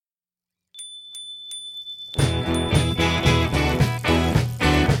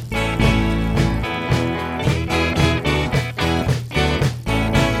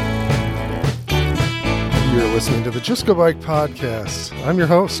listening to the Just Go Bike podcast. I'm your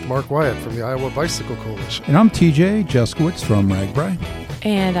host, Mark Wyatt from the Iowa Bicycle Coalition. And I'm TJ Juskowitz from RAGBRAI.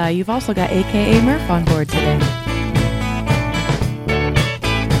 And you've also got AKA Murph on board today.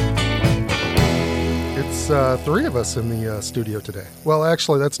 It's three of us in the studio today. Well,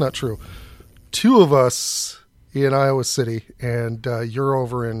 actually, that's not true. Two of us in Iowa City, and you're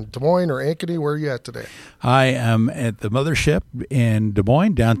over in Des Moines or Ankeny. Where are you at today? I am at the mothership in Des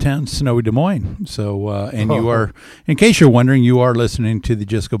Moines, downtown snowy Des Moines. So, you are, in case you're wondering, you are listening to the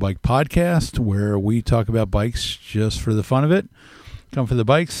Just Go Bike podcast, where we talk about bikes just for the fun of it. Come for the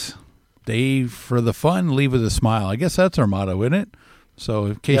bikes, stay for the fun, leave with a smile. I guess that's our motto, isn't it? So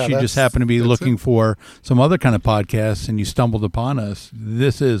in case you just happen to be looking for some other kind of podcast and you stumbled upon us,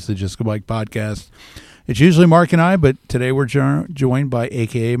 this is the Just Go Bike podcast. It's usually Mark and I, but today we're joined by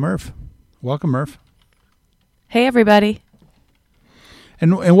AKA Murph. Welcome, Murph. Hey, everybody.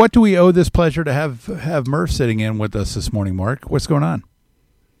 And what do we owe this pleasure to have Murph sitting in with us this morning, Mark? What's going on?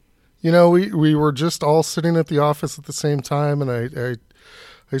 You know, we were just all sitting at the office at the same time, and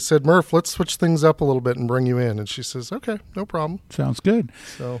I said, Murph, let's switch things up a little bit and bring you in. And she says, okay, no problem. Sounds good.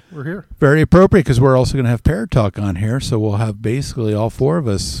 So we're here. Very appropriate, because we're also going to have Pair Talk on here. So we'll have basically all four of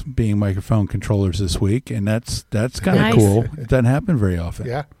us being microphone controllers this week. And that's kind of cool. It doesn't happen very often.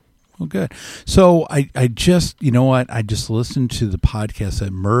 Yeah. Well, good. So I just, you know what? I just listened to the podcast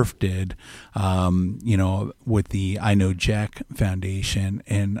that Murph did, with the I Know Jack Foundation.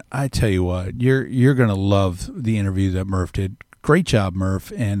 And I tell you what, you're going to love the interview that Murph did. Great job,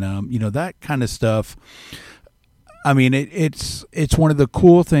 Murph. And, that kind of stuff, I mean, it's one of the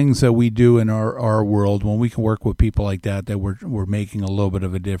cool things that we do in our world when we can work with people like that we're making a little bit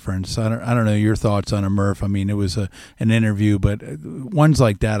of a difference. I don't know your thoughts on it, Murph. I mean, it was an interview, but ones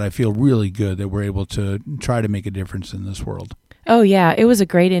like that, I feel really good that we're able to try to make a difference in this world. Oh, yeah. It was a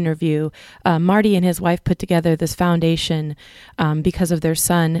great interview. Marty and his wife put together this foundation because of their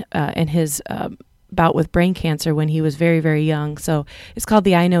son and his bout with brain cancer when he was very, very young. So it's called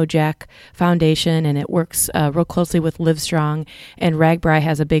the I Know Jack Foundation, and it works real closely with Livestrong, and RAGBRAI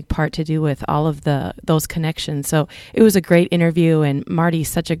has a big part to do with all of those connections. So it was a great interview, and Marty's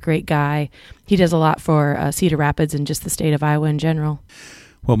such a great guy. He does a lot for Cedar Rapids and just the state of Iowa in general.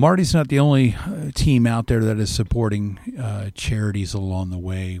 Well, Marty's not the only team out there that is supporting charities along the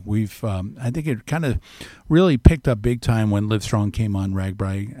way. We've, I think it kind of really picked up big time when Livestrong came on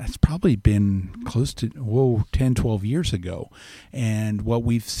RAGBRAI. It's probably been close to, 10, 12 years ago. And what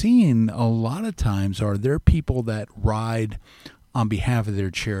we've seen a lot of times are there are people that ride on behalf of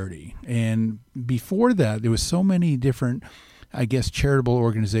their charity. And before that, there was so many different charitable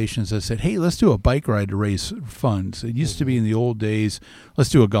organizations that said, hey, let's do a bike ride to raise funds. It used to be in the old days, let's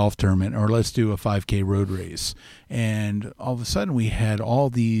do a golf tournament or let's do a 5K road race. And all of a sudden we had all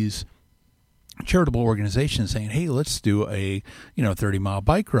these charitable organizations saying, hey, let's do a 30-mile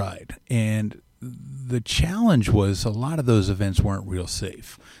bike ride. And the challenge was a lot of those events weren't real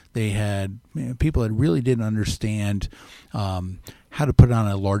safe. They had people that really didn't understand how to put on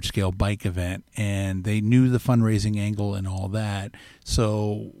a large-scale bike event, and they knew the fundraising angle and all that.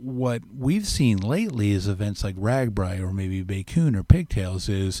 So what we've seen lately is events like RAGBRAI or maybe BayCoon or Pigtails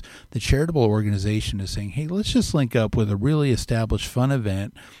is the charitable organization is saying, hey, let's just link up with a really established fun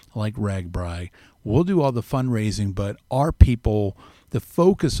event like RAGBRAI. We'll do all the fundraising, but our people, the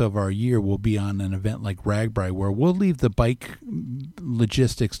focus of our year will be on an event like RAGBRAI, where we'll leave the bike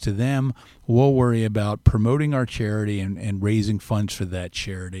logistics to them. We'll worry about promoting our charity and raising funds for that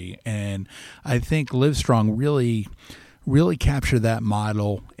charity. And I think Livestrong really captured that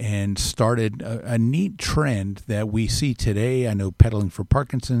model and started a neat trend that we see today. I know Pedaling for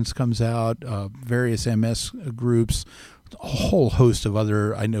Parkinson's comes out, various MS groups, a whole host of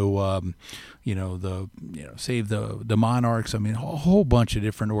other, I know, Save the Monarchs. I mean, a whole bunch of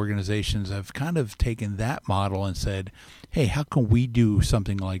different organizations have kind of taken that model and said, hey, how can we do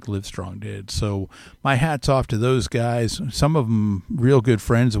something like Livestrong did? So my hat's off to those guys. Some of them real good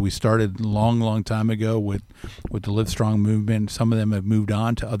friends that we started a long, long time ago with the Livestrong movement. Some of them have moved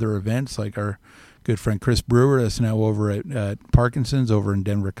on to other events, like our good friend Chris Brewer that's now over at Parkinson's over in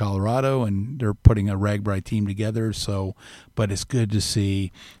Denver, Colorado, and they're putting a RAGBRAI team together. So, but it's good to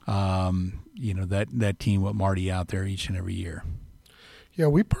see, that team with Marty out there each and every year. Yeah,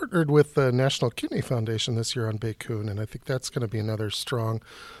 we partnered with the National Kidney Foundation this year on BayCoon, and I think that's going to be another strong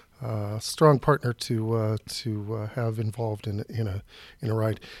partner to have involved in a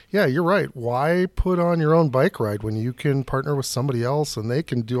ride. Yeah, you're right. Why put on your own bike ride when you can partner with somebody else and they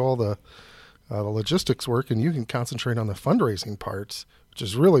can do all the logistics work and you can concentrate on the fundraising parts, which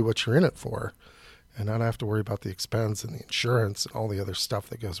is really what you're in it for. and not have to worry about the expense and the insurance and all the other stuff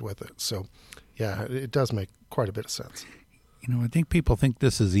that goes with it. So, yeah, it does make quite a bit of sense. I think people think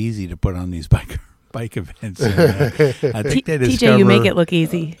this is easy to put on these bike events. And, I think they discover, TJ, you make it look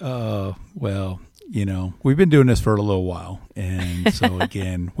easy. Well, we've been doing this for a little while, and so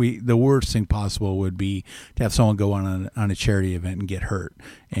again, the worst thing possible would be to have someone go on a charity event and get hurt,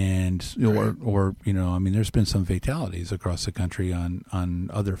 and or there's been some fatalities across the country on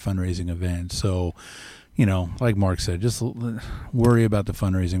other fundraising events. So, like Mark said, just worry about the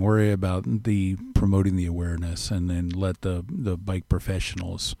fundraising, worry about the promoting the awareness, and then let the bike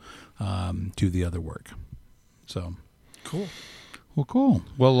professionals do the other work. So cool. Well, cool.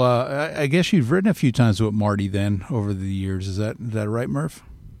 Well, I guess you've ridden a few times with Marty then over the years. Is that right, Murph?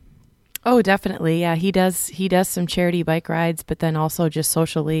 Oh, definitely. Yeah, he does some charity bike rides, but then also just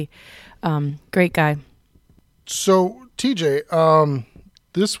socially. Great guy. So, TJ,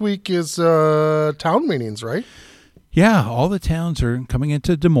 this week is town meetings, right? Yeah, all the towns are coming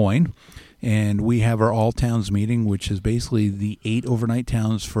into Des Moines, and we have our all towns meeting, which is basically the 8 overnight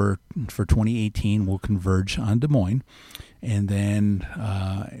towns for 2018 will converge on Des Moines. And then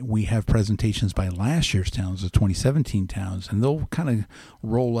we have presentations by last year's towns, the 2017 towns, and they'll kind of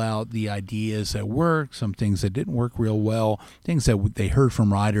roll out the ideas that work, some things that didn't work real well, things that they heard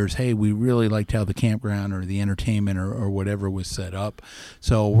from riders. Hey, we really liked how the campground or the entertainment or whatever was set up.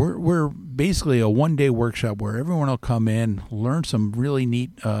 So we're basically a one-day workshop where everyone will come in, learn some really neat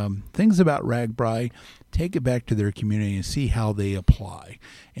things about RAGBRAI, take it back to their community and see how they apply.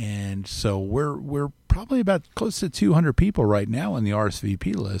 And so we're probably about close to 200 people right now on the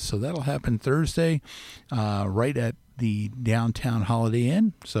RSVP list. So that'll happen Thursday, right at the downtown Holiday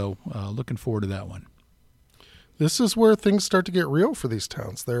Inn. So looking forward to that one. This is where things start to get real for these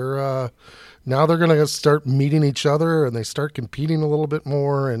towns. They're now they're going to start meeting each other, and they start competing a little bit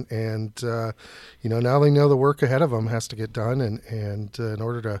more. And now they know the work ahead of them has to get done, and in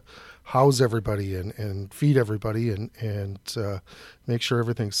order to house everybody and feed everybody and make sure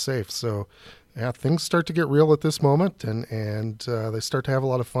everything's safe. So, yeah, things start to get real at this moment, and they start to have a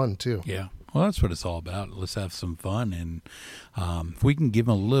lot of fun too. Yeah. Well, that's what it's all about. Let's have some fun, and if we can give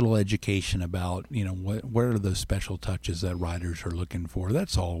them a little education about, what are those special touches that riders are looking for.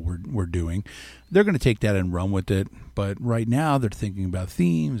 That's all we're doing. They're going to take that and run with it. But right now, they're thinking about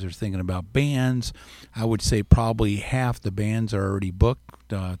themes. They're thinking about bands. I would say probably half the bands are already booked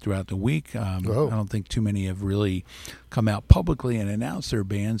throughout the week. I don't think too many have really come out publicly and announced their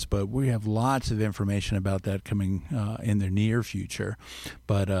bands, but we have lots of information about that coming in the near future.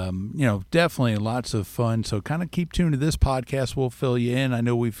 But definitely lots of fun. So kind of keep tuned to this podcast. We'll fill you in. I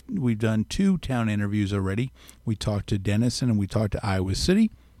know we've done 2 town interviews already. We talked to Denison and we talked to Iowa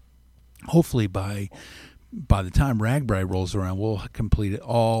City. Hopefully by the time RAGBRAI rolls around, we'll complete it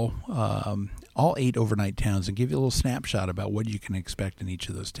all 8 overnight towns and give you a little snapshot about what you can expect in each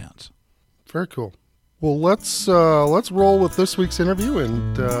of those towns. Very cool. Well, let's roll with this week's interview,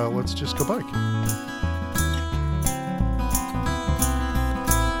 and let's just go bike.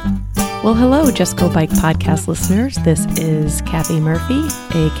 Well, hello, Just Go Bike podcast listeners. This is Kathy Murphy,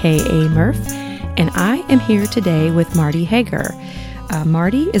 a.k.a. Murph, and I am here today with Marty Hager.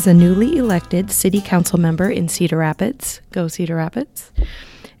 Marty is a newly elected city council member in Cedar Rapids. Go Cedar Rapids.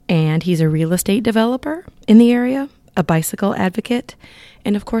 And he's a real estate developer in the area, a bicycle advocate,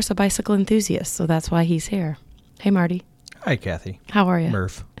 and of course a bicycle enthusiast. So that's why he's here. Hey, Marty. Hi, Kathy. How are you?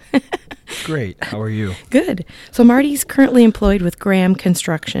 Murph. Great. How are you? Good. So Marty's currently employed with Graham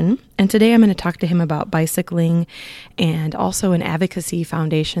Construction, and today I'm going to talk to him about bicycling and also an advocacy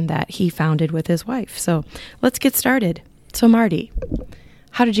foundation that he founded with his wife. So let's get started. So Marty,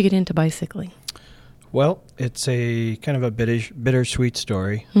 how did you get into bicycling? Well, it's a kind of a bittersweet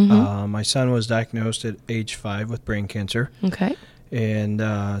story. Mm-hmm. My son was diagnosed at age 5 with brain cancer. Okay. And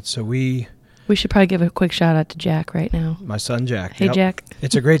so we should probably give a quick shout out to Jack right now. My son, Jack. Hey, yep. Jack.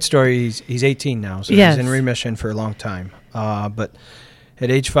 It's a great story. He's 18 now, so yes. He's in remission for a long time. But at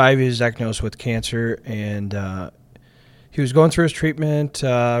age 5, he was diagnosed with cancer, and he was going through his treatment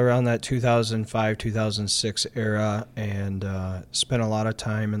around that 2005, 2006 era, and spent a lot of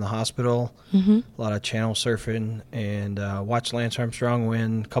time in the hospital, mm-hmm. a lot of channel surfing, and watched Lance Armstrong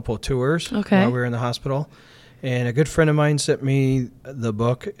win a couple of tours okay. while we were in the hospital. And a good friend of mine sent me the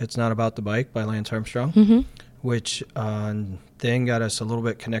book, It's Not About the Bike by Lance Armstrong, mm-hmm. which then got us a little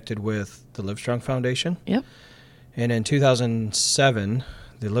bit connected with the Livestrong Foundation. Yep. And in 2007...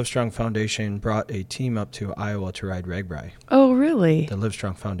 the Livestrong Foundation brought a team up to Iowa to ride RAGBRAI. Oh, really? The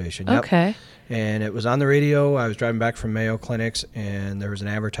Livestrong Foundation, yep. Okay. And it was on the radio. I was driving back from Mayo Clinics, and there was an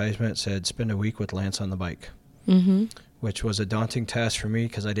advertisement that said, spend a week with Lance on the bike. which was a daunting task for me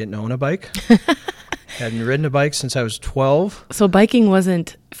because I didn't own a bike. Hadn't ridden a bike since I was 12. So biking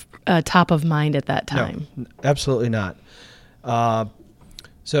wasn't top of mind at that time? No, absolutely not.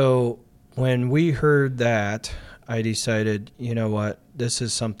 So when we heard that, I decided, you know what, this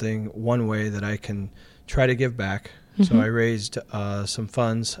is one way that I can try to give back. So I raised some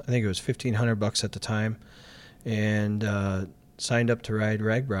funds. I think it was $1,500 at the time, and signed up to ride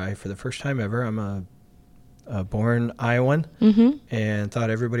RAGBRAI for the first time ever. I'm a born Iowan, and thought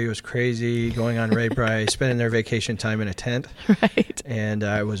everybody was crazy going on RAGBRAI, spending their vacation time in a tent. Right. And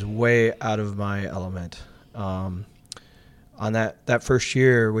I was way out of my element. On that first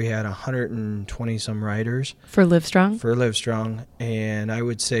year, we had 120 some riders For Livestrong, and I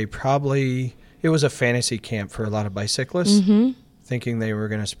would say probably it was a fantasy camp for a lot of bicyclists, thinking they were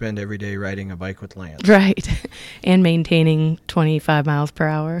going to spend every day riding a bike with Lance. Right. And maintaining 25 miles per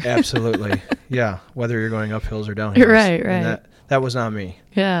hour. Absolutely. Yeah. Whether you're going up hills or down hills. Right. And that was not me.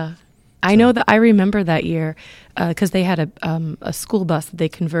 Yeah. I know that I remember that year because they had a school bus that they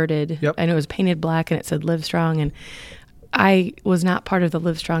converted. Yep. And it was painted black and it said Livestrong. And I was not part of the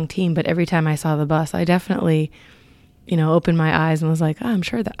Livestrong team, but every time I saw the bus, I definitely, opened my eyes and was like, I'm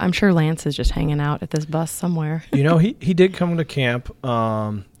sure Lance is just hanging out at this bus somewhere. He did come to camp,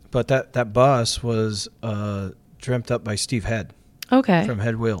 but that bus was dreamt up by Steve Head. Okay. From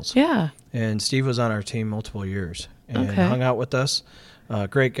Head Wheels. Yeah. And Steve was on our team multiple years and Okay. hung out with us.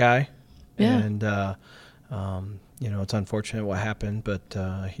 Great guy. Yeah. And, it's unfortunate what happened, but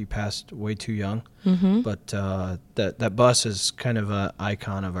he passed way too young. But that bus is kind of an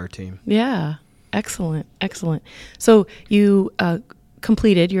icon of our team. Yeah. Excellent. So you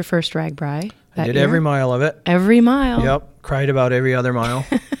completed your first RAGBRAI that I did year? every mile of it. Every mile. Yep. Cried about every other mile.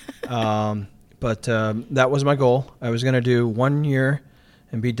 But that was my goal. I was going to do 1 year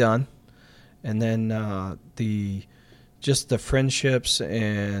and be done. And then the friendships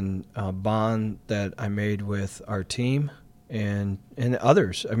and bond that I made with our team and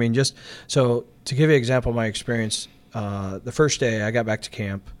others. I mean, so to give you an example of my experience, the first day I got back to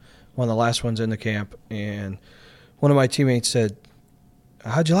camp, one of the last ones in the camp, and one of my teammates said,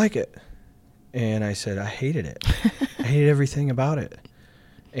 "How'd you like it?" And I said, "I hated it. I hated everything about it."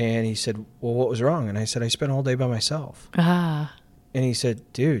 And he said, "Well, what was wrong?" And I said, "I spent all day by myself." Ah. And he said,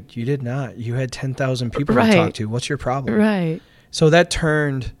 "Dude, you did not. You had 10,000 people Right. to talk to. What's your problem?" Right. So that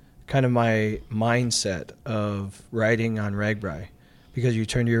turned kind of my mindset of riding on RAGBRAI, because you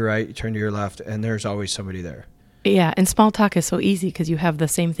turn to your right, you turn to your left, and there's always somebody there. Yeah, and small talk is so easy because you have the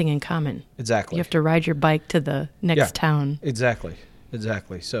same thing in common. Exactly. You have to ride your bike to the next town. Exactly.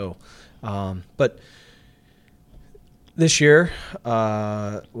 So, but this year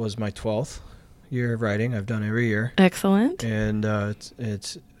was my 12th year of riding. I've done every year. Excellent. And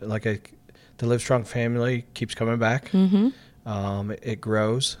it's like the Livestrong family keeps coming back. It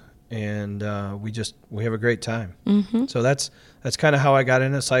grows, and we have a great time. So that's kind of how I got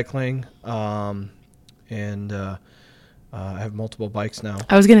into cycling. I have multiple bikes now.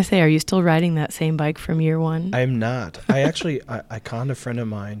 I was going to say, are you still riding that same bike from year one? I'm not. I actually I conned a friend of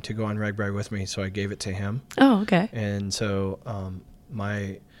mine to go on RAGBRAI with me, so I gave it to him. Oh, okay. And so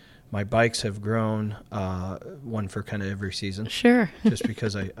my bikes have grown, one for kind of every season. Sure. Just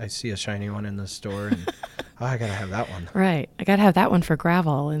because I see a shiny one in the store and I got to have that one. Right. I got to have that one for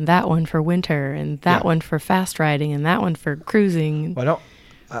gravel and that one for winter and that one for fast riding and that one for cruising. Well,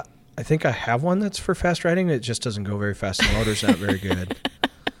 I think I have one that's for fast riding. It just doesn't go very fast. The motor's not very good.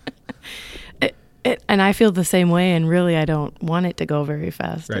 And I feel the same way, and really I don't want it to go very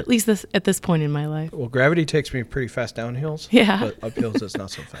fast, Right. at least at this point in my life. Well, gravity takes me pretty fast down hills. Yeah. But up hills, it's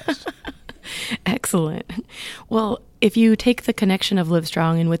not so fast. Excellent. Well, if you take the connection of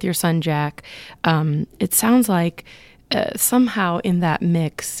Livestrong and with your son, Jack, it sounds like somehow in that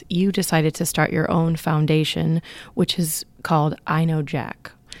mix, you decided to start your own foundation, which is called I Know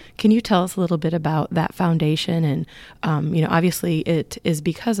Jack. Can you tell us a little bit about that foundation? And, obviously it is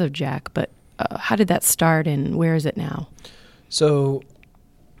because of Jack, but how did that start and where is it now? So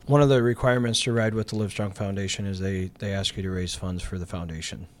one of the requirements to ride with the Livestrong Foundation is they ask you to raise funds for the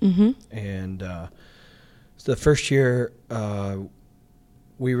foundation. And the first year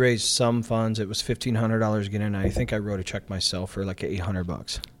we raised some funds. It was $1,500 again, and I think I wrote a check myself for like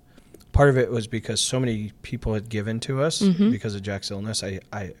 $800. Part of it was because so many people had given to us because of Jack's illness.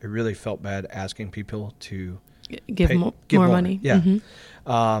 I really felt bad asking people to give more money. Yeah.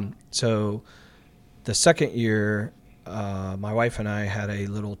 So the second year, my wife and I had a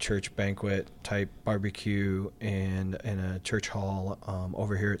little church banquet type barbecue in a church hall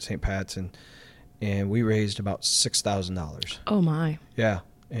over here at St. Pat's, and we raised about $6,000. Oh my! Yeah,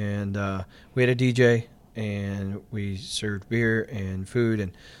 and we had a DJ. and we served beer and food,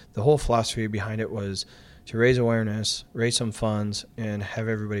 and the whole philosophy behind it was to raise awareness, raise some funds, and have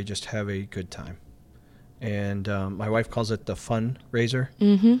everybody just have a good time. And my wife calls it the fundraiser,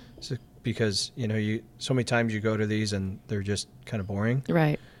 so, because so many times you go to these and they're just kind of boring.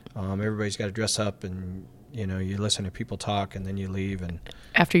 Right. Everybody's got to dress up, and you listen to people talk, and then you leave. And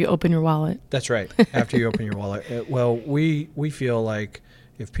after you open your wallet. That's right. After you open your wallet. Well, we feel like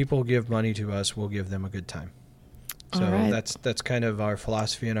if people give money to us, we'll give them a good time. So that's kind of our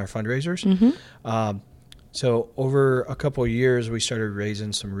philosophy in our fundraisers. So over a couple of years, we started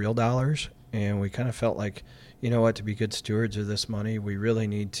raising some real dollars, and we kind of felt like, to be good stewards of this money, we really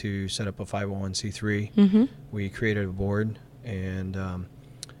need to set up a 501c3. We created a board, and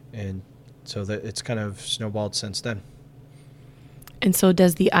so that it's kind of snowballed since then. And so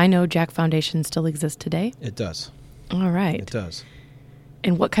does the I Know Jack Foundation still exist today? It does. All right. It does.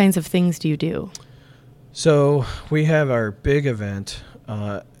 And what kinds of things do you do? So we have our big event.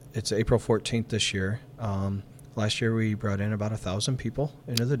 It's April 14th this year. Last year we brought in about 1,000 people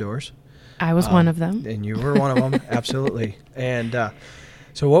into the doors. I was one of them. And you were one of them, absolutely. And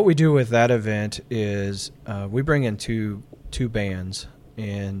so what we do with that event is we bring in two bands,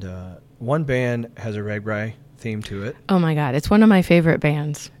 and one band has a RAGBRAI theme to it. Oh, my God. It's one of my favorite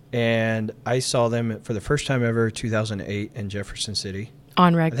bands. And I saw them for the first time ever, 2008, in Jefferson City.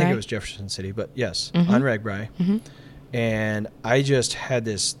 On RAGBRAI? I think it was Jefferson City, but yes, on RAGBRAI. And I just had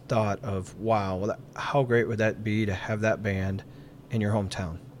this thought of, wow, how great would that be to have that band in your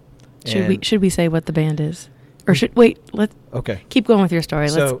hometown? Should we say what the band is? Or let's okay. Keep going with your story.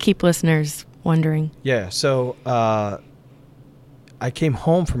 Let's keep listeners wondering. Yeah, so I came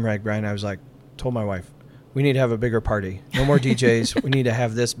home from RAGBRAI, and I was like, told my wife, we need to have a bigger party. No more DJs. We need to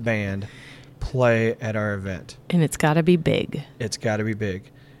have this band play at our event. And it's got to be big. It's got to be big.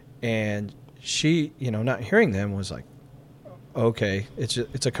 And she, not hearing them was like, okay, it's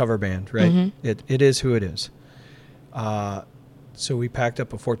a cover band, right? It is who it is. So we packed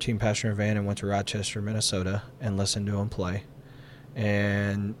up a 14-passenger van and went to Rochester, Minnesota, and listened to them play.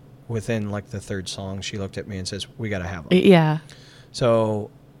 And within like the third song, she looked at me and says, we got to have them. Yeah.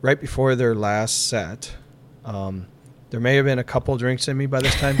 So right before their last set, there may have been a couple drinks in me by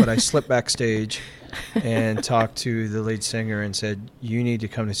this time, but I slipped backstage and talked to the lead singer and said, you need to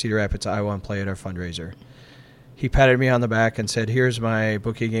come to Cedar Rapids, Iowa, and play at our fundraiser. He patted me on the back and said, here's my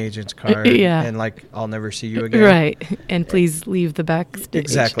booking agent's card. And I'll never see you again. Right. And please leave the backstage.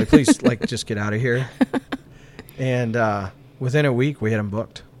 Exactly. Please just get out of here. And within a week, we had them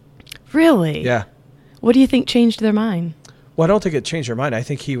booked. Really? Yeah. What do you think changed their mind? Well, I don't think it changed their mind. I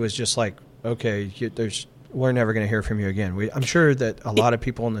think he was just like, okay, we're never going to hear from you again. I'm sure that a lot of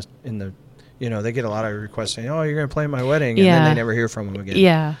people in the they get a lot of requests saying, oh, you're going to play at my wedding, and then they never hear from him again.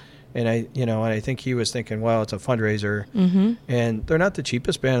 Yeah. And I think he was thinking, well, it's a fundraiser, and they're not the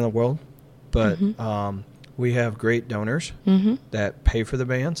cheapest band in the world, but we have great donors that pay for the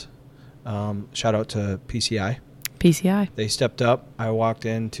bands. Shout out to PCI. PCI. They stepped up. I walked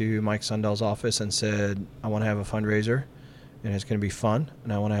into Mike Sundell's office and said, I want to have a fundraiser, and it's going to be fun,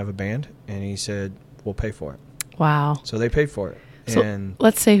 and I want to have a band. And he said, we'll pay for it. Wow. So they paid for it. So and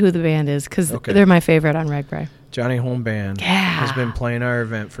let's say who the band is, because they're my favorite on RAGBRAI. Johnny Home Band has been playing our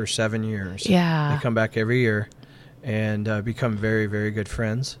event for 7 years. Yeah. They come back every year and become very, very good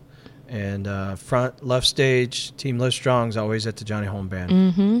friends. And front left stage, Team Live Strong's always at the Johnny Home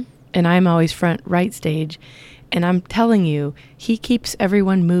Band. And I'm always front right stage. And I'm telling you, he keeps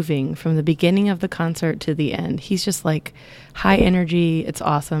everyone moving from the beginning of the concert to the end. He's just like high energy. It's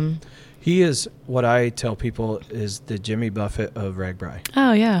awesome. He is what I tell people is the Jimmy Buffett of RAGBRAI.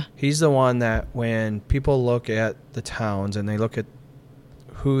 Oh, yeah. He's the one that when people look at the towns and they look at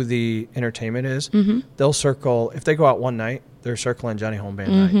who the entertainment is, they'll circle. If they go out one night, they're circling Johnny Home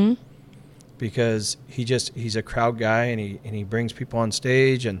Band night. Because he's a crowd guy, and he brings people on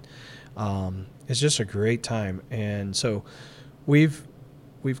stage, and it's just a great time. And so we've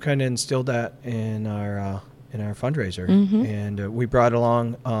kind of instilled that in our fundraiser. And we brought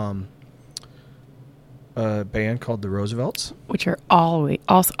along a band called the Roosevelts, which are always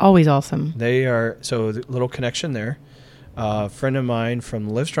awesome. They are, so a little connection there. A friend of mine from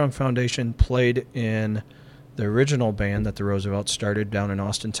the Livestrong Foundation played in the original band that the Roosevelts started down in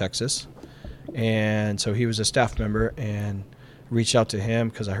Austin, Texas. And so he was a staff member, and reached out to him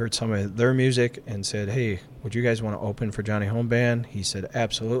because I heard some of their music and said, hey, would you guys want to open for Johnny Home Band? He said,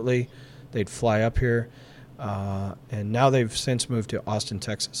 absolutely. They'd fly up here. And now they've since moved to Austin,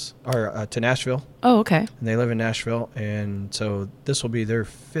 Texas, or to Nashville. Oh, okay. And they live in Nashville. And so this will be their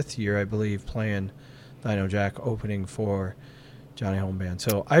 5th year, I believe, playing Dino Jack, opening for Johnny Holm Band.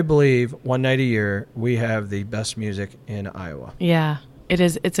 So I believe one night a year we have the best music in Iowa. Yeah, it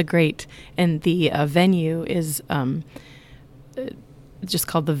is. It's a great, and the venue is just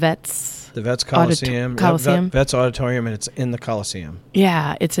called the Vets. The Vets Coliseum. Coliseum. Vets Auditorium, and it's in the Coliseum.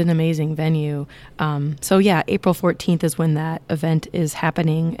 Yeah, it's an amazing venue. So yeah, April 14th is when that event is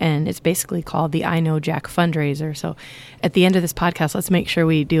happening, and it's basically called the I Know Jack fundraiser. So at the end of this podcast, let's make sure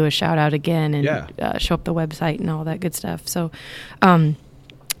we do a shout out again and show up the website and all that good stuff. So,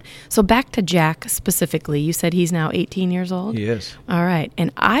 so back to Jack specifically, you said he's now 18 years old? He is. All right.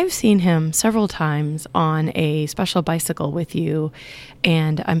 And I've seen him several times on a special bicycle with you,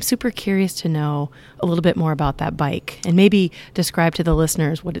 and I'm super curious to know a little bit more about that bike and maybe describe to the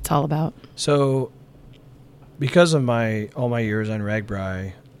listeners what it's all about. So because of all my years on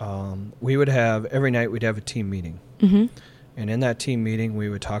RAGBRAI, we would have, every night we'd have a team meeting. Mm-hmm. And in that team meeting, we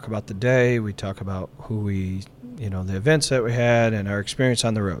would talk about the day, we'd talk about the events that we had and our experience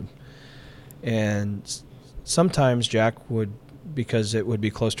on the road. And sometimes Jack would, because it would be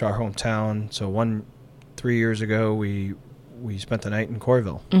close to our hometown, so 3 years ago, we spent the night in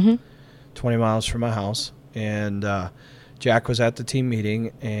Coreyville, 20 miles from my house. And Jack was at the team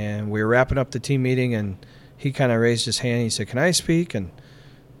meeting, and we were wrapping up the team meeting, and he kind of raised his hand. He said, "Can I speak?" And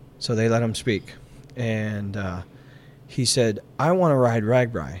so they let him speak. And he said, "I want to ride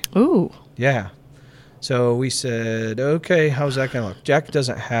RAGBRAI." Ooh. Yeah. So we said, okay, how's that going to look? Jack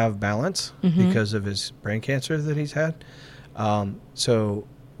doesn't have balance because of his brain cancer that he's had. So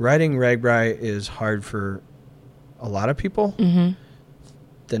riding RAGBRAI is hard for a lot of people. Mm-hmm.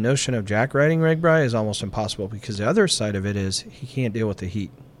 The notion of Jack riding RAGBRAI is almost impossible because the other side of it is he can't deal with the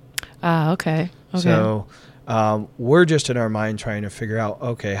heat. Okay. So we're just in our mind trying to figure out,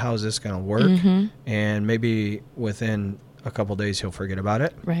 okay, how's this going to work? Mm-hmm. And maybe within a couple days he'll forget about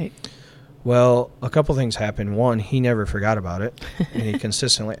it. Right. Well, a couple things happened. One, he never forgot about it, and he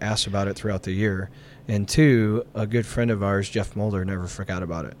consistently asked about it throughout the year. And two, a good friend of ours, Jeff Mulder, never forgot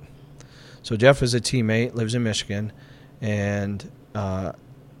about it. So Jeff is a teammate, lives in Michigan, and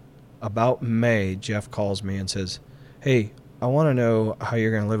about May, Jeff calls me and says, "Hey, I want to know how you're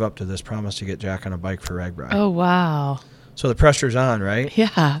going to live up to this promise to get Jack on a bike for RAGBRAI." Oh, wow. So the pressure's on, right?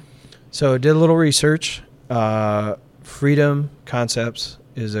 Yeah. So I did a little research. Freedom Concepts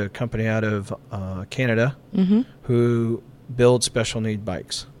is a company out of Canada who builds special need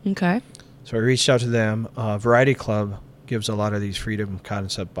bikes. Okay. So I reached out to them. Variety Club gives a lot of these Freedom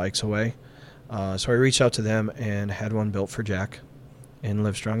Concept bikes away. So I reached out to them and had one built for Jack in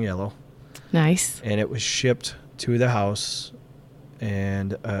Livestrong Yellow. Nice. And it was shipped to the house.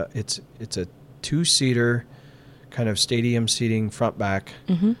 And it's a 2-seater kind of stadium seating front back.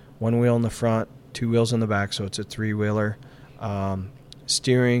 Mm-hmm. 1 wheel in the front, 2 wheels in the back. So it's a 3-wheeler.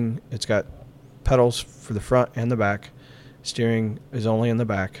 Steering, it's got pedals for the front and the back. Steering is only in the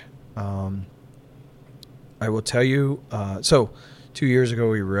back. I will tell you, so 2 years ago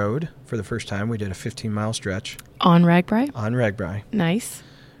we rode for the first time. We did a 15-mile stretch. On RAGBRAI? On RAGBRAI. Nice.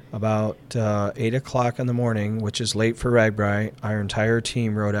 About 8 o'clock in the morning, which is late for RAGBRAI, our entire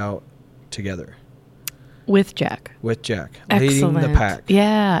team rode out together. With Jack. With Jack. Excellent. Leading the pack.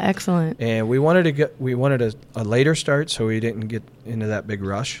 Yeah, excellent. And we wanted a later start so we didn't get into that big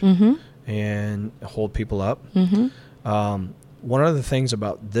rush and hold people up. Mm-hmm. One of the things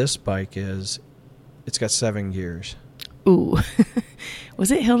about this bike is it's got 7 gears. Ooh.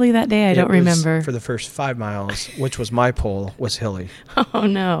 Was it hilly that day? I don't remember. For the first 5 miles, which was my pole, was hilly. Oh,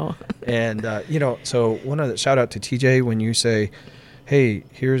 no. And, so shout out to TJ when you say, "Hey,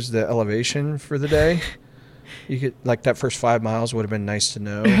 here's the elevation for the day." You could, like, that first 5 miles would have been nice to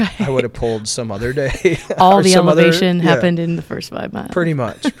know. Right. I would have pulled some other day. All the elevation happened in the first 5 miles. Pretty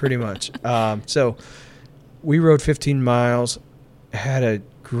much. So we rode 15 miles, had a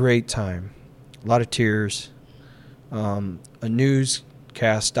great time. A lot of tears. A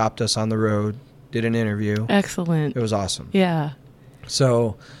newscast stopped us on the road, did an interview. Excellent. It was awesome. Yeah.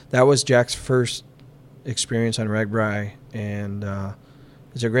 So that was Jack's first experience on RAGBRAI, and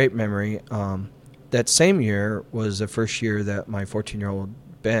it's a great memory. That same year was the first year that my 14-year-old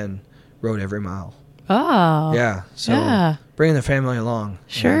Ben rode every mile. Oh. Yeah. So bringing the family along.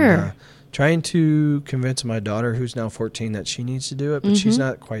 Sure. And, trying to convince my daughter, who's now 14, that she needs to do it, but she's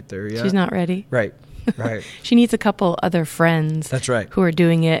not quite there yet. She's not ready. Right. She needs a couple other friends. That's right. Who are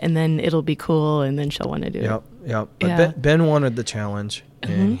doing it, and then it'll be cool, and then she'll want to do it. Yep. But Ben wanted the challenge,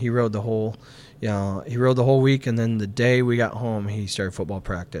 and he rode the whole week, and then the day we got home, he started football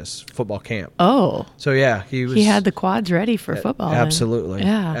camp. Oh. So yeah, he had the quads ready for football. Absolutely.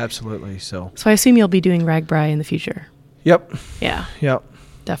 Yeah. Absolutely. So I assume you'll be doing RAGBRAI in the future. Yep. Yeah. Yep.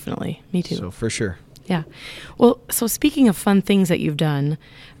 Definitely. Me too. So for sure. Yeah. Well, so speaking of fun things that you've done,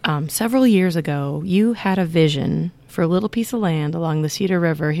 several years ago, you had a vision for a little piece of land along the Cedar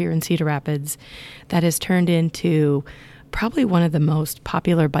River here in Cedar Rapids that has turned into probably one of the most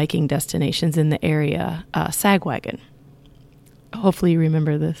popular biking destinations in the area, Sagwagon. Hopefully you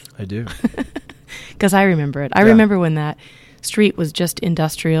remember this. I do. Because I remember it. I remember when that street was just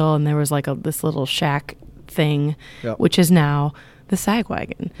industrial and there was like this little shack thing, which is now the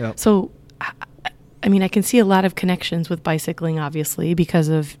Sagwagon. Yep. So, I mean, I can see a lot of connections with bicycling, obviously, because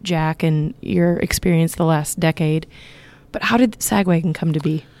of Jack and your experience the last decade. But how did the Sagwagon come to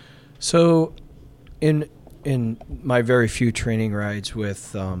be? So, in my very few training rides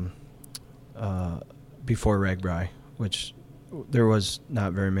with before RAGBRAI, which there was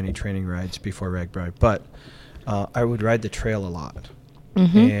not very many training rides before RAGBRAI, but I would ride the trail a lot.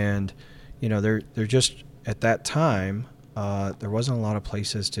 Mm-hmm. And, you know, they're just, at that time, there wasn't a lot of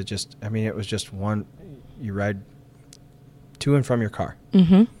places to just, I mean, it was just one, you ride to and from your car,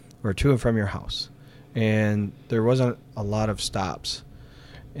 mm-hmm. or to and from your house. And there wasn't a lot of stops.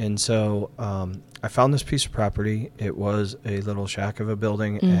 And so I found this piece of property. It was a little shack of a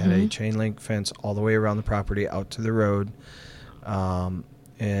building. Mm-hmm. It had a chain link fence all the way around the property out to the road.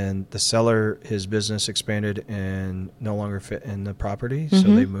 And the seller, his business expanded and no longer fit in the property, mm-hmm.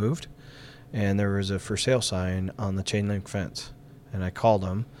 so they moved. And there was a for sale sign on the chain link fence. And I called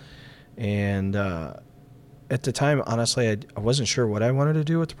them. And at the time, honestly, I wasn't sure what I wanted to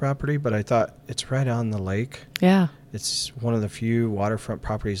do with the property, but I thought it's right on the lake. Yeah. It's one of the few waterfront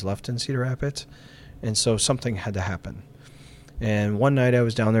properties left in Cedar Rapids. And so something had to happen. And one night I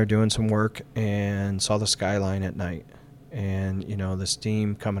was down there doing some work and saw the skyline at night. And, you know, the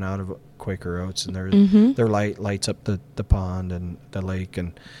steam coming out of Quaker Oats, and mm-hmm. their lights up the pond and the lake.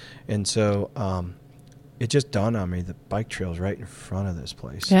 And so it just dawned on me, the bike trail's right in front of this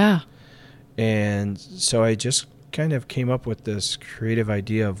place. Yeah. And so I just kind of came up with this creative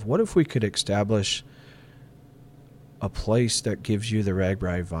idea of what if we could establish a place that gives you the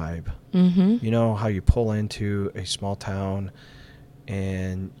RAGBRAI vibe. Mm-hmm. You know how you pull into a small town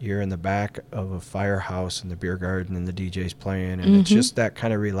and you're in the back of a firehouse and the beer garden and the DJ's playing, and mm-hmm. it's just that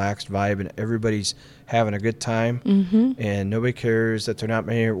kind of relaxed vibe, and everybody's having a good time, mm-hmm. and nobody cares that they're not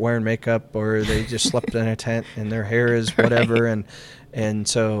wearing makeup or they just slept in a tent and their hair is whatever. Right. And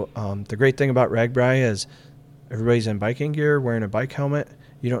so the great thing about RAGBRAI is everybody's in biking gear, wearing a bike helmet.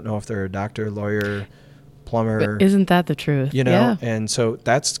 You don't know if they're a doctor, lawyer, plumber. But isn't that the truth? You know, yeah. And so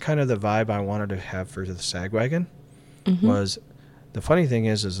that's kind of the vibe I wanted to have for the Sagwagon. Mm-hmm. Was the funny thing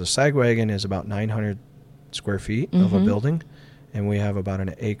is the Sagwagon is about 900 square feet mm-hmm. of a building, and we have about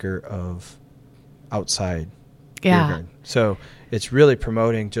an acre of outside beer garden. So it's really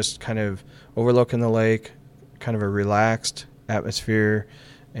promoting just kind of overlooking the lake, kind of a relaxed atmosphere,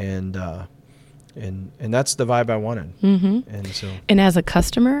 and that's the vibe I wanted. Mm-hmm. And as a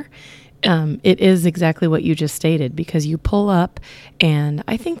customer, it is exactly what you just stated, because you pull up and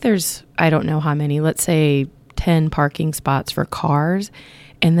I think there's, I don't know how many, let's say 10 parking spots for cars,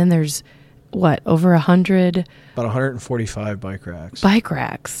 and then there's over 100, about 145 bike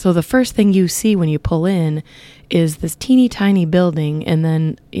racks. So the first thing you see when you pull in is this teeny tiny building, and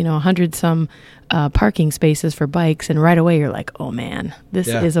then 100 some parking spaces for bikes, and right away you're like, oh man, this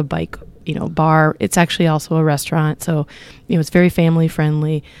is a bike bar. It's actually also a restaurant, so it's very family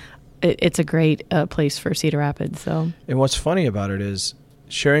friendly. It's a great place for Cedar Rapids. So, and what's funny about it is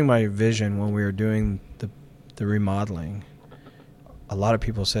sharing my vision when we were doing the remodeling. A lot of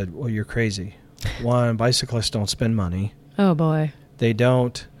people said, well, you're crazy. One, bicyclists don't spend money. Oh, boy. They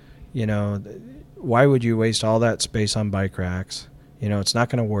don't, why would you waste all that space on bike racks? It's not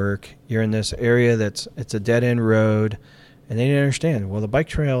going to work. You're in this area it's a dead-end road, and they didn't understand. Well, the bike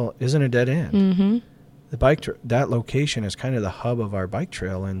trail isn't a dead end. Mm-hmm. The that location is kind of the hub of our bike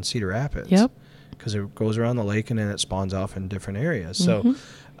trail in Cedar Rapids. Yep. Because it goes around the lake, and then it spawns off in different areas. Mm-hmm.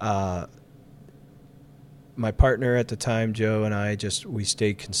 So, my partner at the time, Joe, and I we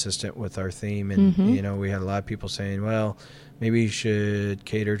stayed consistent with our theme, and mm-hmm. We had a lot of people saying, well, maybe you should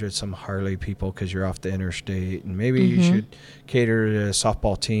cater to some Harley people because you're off the interstate, and maybe mm-hmm. you should cater to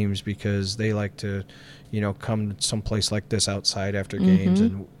softball teams because they like to come someplace like this outside after mm-hmm. games.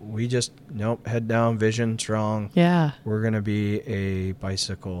 And we just head down, vision strong. Yeah, we're going to be a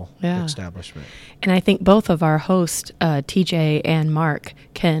bicycle establishment. And I think both of our hosts, TJ and Mark,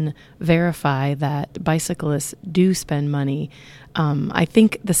 can verify that bicyclists do spend money. I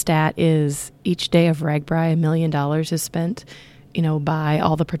think the stat is each day of RAGBRAI, $1 million is spent, by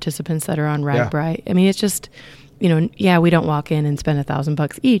all the participants that are on RAGBRAI. Yeah. I mean, it's just, we don't walk in and spend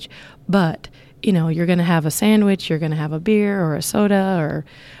 $1,000 each, but you're going to have a sandwich, you're going to have a beer or a soda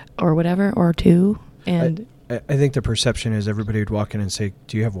or whatever, or two. And I think the perception is everybody would walk in and say,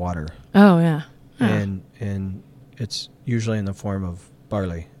 "Do you have water?" oh yeah. And it's usually in the form of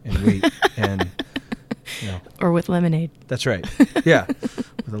barley and wheat and Or with lemonade. That's right. Yeah,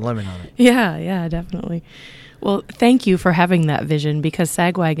 with a lemon on it. Yeah, definitely. Well, thank you for having that vision, because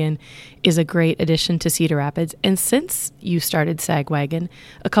Sagwagon is a great addition to Cedar Rapids. And since you started Sagwagon,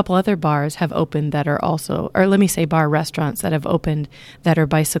 a couple other bars have opened that are also, or let me say bar restaurants that have opened that are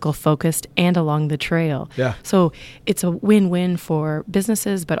bicycle focused and along the trail. Yeah. So it's a win-win for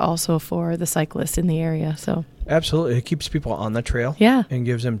businesses, but also for the cyclists in the area. So absolutely. It keeps people on the trail. Yeah. And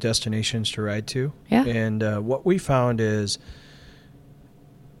gives them destinations to ride to. Yeah. And what we found is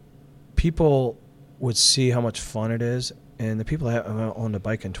people would see how much fun it is, and the people that have owned a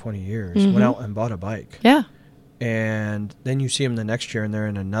bike in 20 years went out and bought a bike. Yeah. And then you see them the next year and they're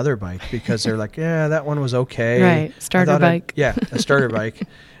in another bike because they're like, yeah, that one was okay. Right. Starter bike. Yeah, a starter bike.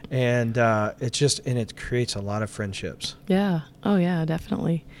 And it creates a lot of friendships. Yeah. Oh, yeah,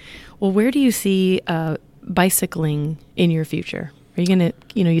 definitely. Well, where do you see bicycling in your future? Are you going to,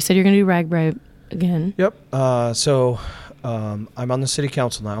 you said you're going to do RAGBRAI again. Yep. I'm on the city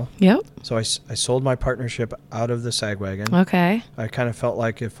council now. Yep. So I sold my partnership out of the Sagwagon. Okay. I kind of felt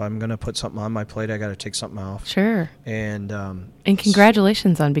like if I'm going to put something on my plate, I got to take something off. Sure. And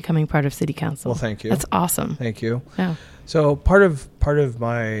congratulations on becoming part of city council. Well, thank you. That's awesome. Thank you. Yeah. So part of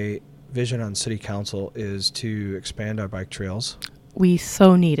my vision on city council is to expand our bike trails. We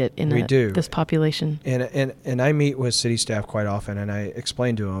so need it in this population. And I meet with city staff quite often, and I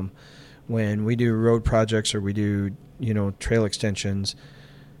explain to them when we do road projects or we do trail extensions,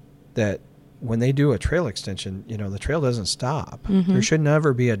 that when they do a trail extension, the trail doesn't stop. Mm-hmm. There should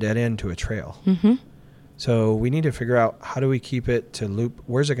never be a dead end to a trail. Mm-hmm. So we need to figure out how do we keep it to loop.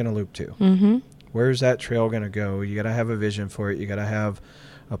 Where's it going to loop to? Mm-hmm. Where's that trail going to go? You got to have a vision for it. You got to have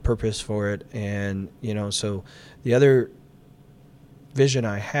a purpose for it. And, so the other vision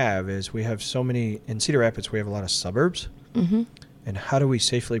I have is we have so many, in Cedar Rapids, we have a lot of suburbs. Mm-hmm. And how do we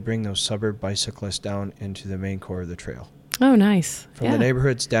safely bring those suburb bicyclists down into the main core of the trail? Oh, nice. From the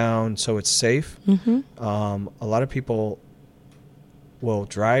neighborhoods down so it's safe. Mm-hmm. A lot of people will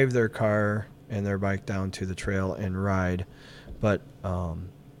drive their car and their bike down to the trail and ride. But I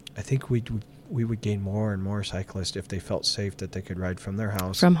think we would gain more and more cyclists if they felt safe that they could ride from their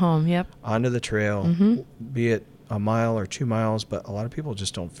house. From home, yep. Onto the trail, mm-hmm. be it a mile or 2 miles. But a lot of people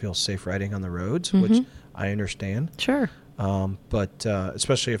just don't feel safe riding on the roads, mm-hmm. which I understand. Sure. But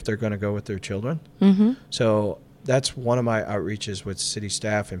especially if they're going to go with their children. Mm-hmm. So that's one of my outreaches with city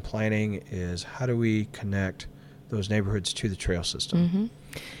staff and planning is how do we connect those neighborhoods to the trail system? Mm-hmm.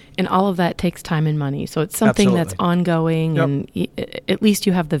 And all of that takes time and money. So it's something Absolutely. That's ongoing, Yep. and at least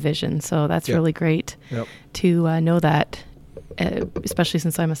you have the vision. So that's Yep. really great Yep. to know that, especially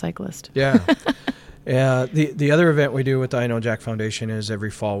since I'm a cyclist. Yeah. The other event we do with the I Know Jack Foundation is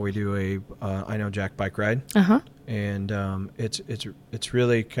every fall we do a I Know Jack bike ride. Uh-huh. And it's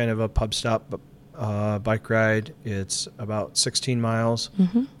really kind of a pub stop bike ride. It's about 16 miles,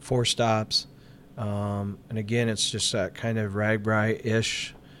 mm-hmm. 4 stops. And again, it's just that kind of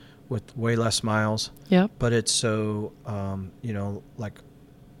RAGBRAI-ish with way less miles. Yep. But it's so, like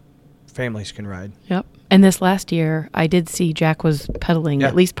families can ride. Yep. And this last year, I did see Jack was pedaling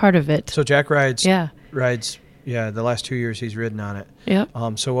at least part of it. So Jack rides. Yeah. The last 2 years he's ridden on it. Yep.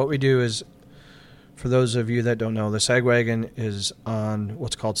 So what we do is, for those of you that don't know, the Sagwagon is on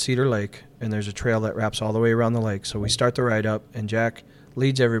what's called Cedar Lake, and there's a trail that wraps all the way around the lake. So we start the ride up, and Jack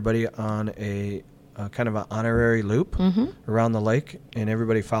leads everybody on a kind of an honorary loop mm-hmm. around the lake, and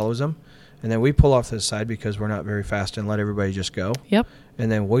everybody follows him. And then we pull off to the side because we're not very fast and let everybody just go. Yep.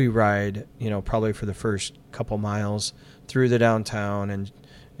 And then we ride, probably for the first couple miles through the downtown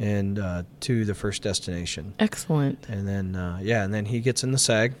and to the first destination. Excellent. And then, and then he gets in the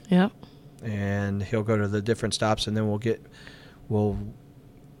Sag. Yep. And he'll go to the different stops, and then we'll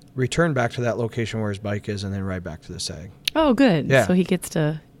return back to that location where his bike is, and then ride back to the Sag. Oh, good. Yeah. So he gets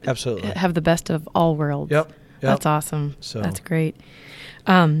to absolutely have the best of all worlds. Yep. That's awesome. So that's great.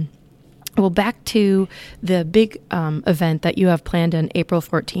 Well, back to the big event that you have planned on April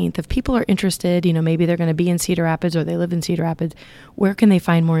 14th. If people are interested, maybe they're going to be in Cedar Rapids or they live in Cedar Rapids, where can they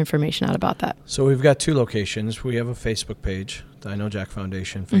find more information out about that? So we've got 2 locations. We have a Facebook page, the I Know Jack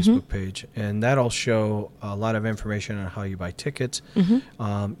Foundation Facebook mm-hmm. page, and that'll show a lot of information on how you buy tickets.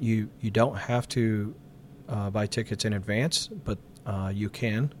 Mm-hmm. You don't have to buy tickets in advance, but you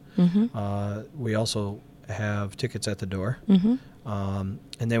can. Mm-hmm. We also have tickets at the door. Mm-hmm.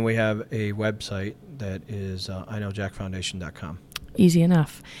 And then we have a website that is iknowjackfoundation.com. Easy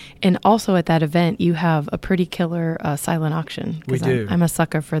enough. And also at that event, you have a pretty killer silent auction. We do. I'm a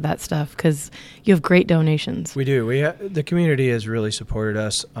sucker for that stuff because you have great donations. We do. The community has really supported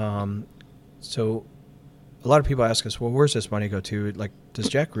us. So a lot of people ask us, well, where's this money go to? Like, does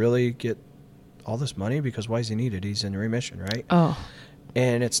Jack really get all this money? Because why does he need it? He's in remission, right? Oh.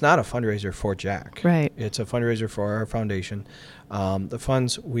 And it's not a fundraiser for Jack. Right. It's a fundraiser for our foundation. The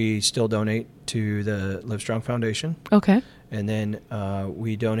funds we still donate to the Livestrong Foundation. Okay. And then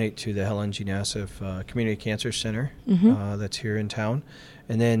we donate to the Helen G. Nassif Community Cancer Center that's here in town.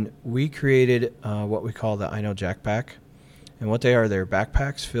 And then we created what we call the I Know Jack Pack. And what they are, they're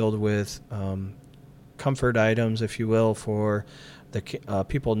backpacks filled with comfort items, if you will, for the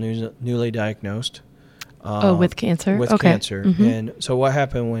people newly diagnosed. With cancer? With okay. cancer. Mm-hmm. And so what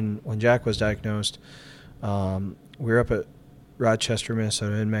happened when Jack was diagnosed, we were up at Rochester,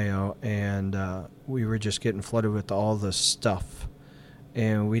 Minnesota in Mayo, and we were just getting flooded with all the stuff.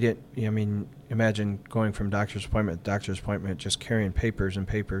 And we didn't, imagine going from doctor's appointment to doctor's appointment, just carrying papers and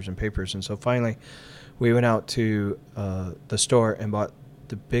papers and papers. And so finally we went out to the store and bought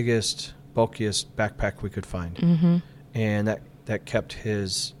the biggest, bulkiest backpack we could find. Mm-hmm. And that kept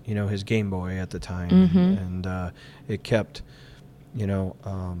his, his Game Boy at the time. Mm-hmm. And it kept,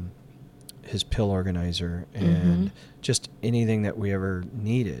 his pill organizer and just anything that we ever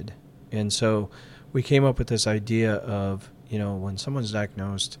needed. And so we came up with this idea of, when someone's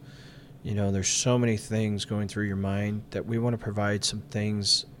diagnosed, there's so many things going through your mind that we want to provide some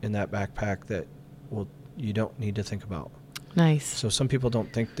things in that backpack that, you don't need to think about. Nice. So some people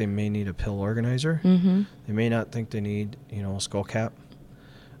don't think they may need a pill organizer. Mm-hmm. They may not think they need, a skull cap.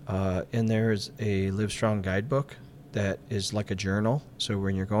 And there is a Livestrong guidebook that is like a journal. So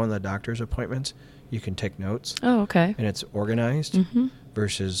when you're going to the doctor's appointments, you can take notes. Oh, okay. And it's organized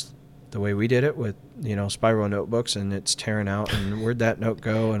versus the way we did it with, spiral notebooks, and it's tearing out, and where'd that note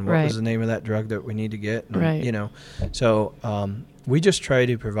go, and what was the name of that drug that we need to get, and, So we just try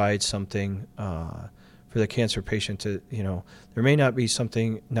to provide something for the cancer patient to, there may not be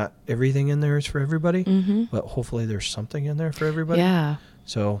something, not everything in there is for everybody, but hopefully there's something in there for everybody. Yeah.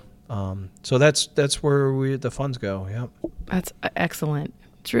 So that's where the funds go. Yep. That's excellent.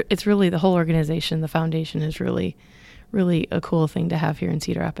 It's really the whole organization. The foundation is really, really a cool thing to have here in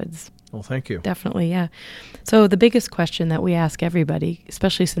Cedar Rapids. Well, thank you. Definitely, yeah. So the biggest question that we ask everybody,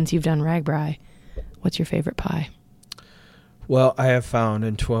 especially since you've done RAGBRAI, what's your favorite pie? Well, I have found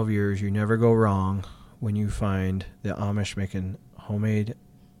in 12 years you never go wrong when you find the Amish making homemade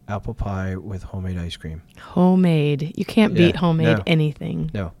apple pie with homemade ice cream. Homemade. You can't beat homemade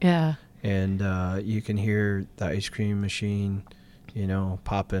anything. No. Yeah. And you can hear the ice cream machine,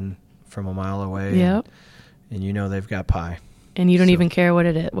 popping from a mile away. Yep. And they've got pie. And you don't even care what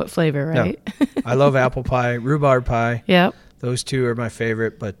it is, what flavor, right? No. I love apple pie, rhubarb pie. Yep. Those two are my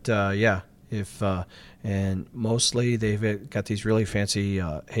favorite. But and mostly they've got these really fancy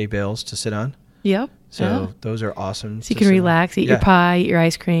hay bales to sit on. Yep. So those are awesome. So you can relax, eat your pie, eat your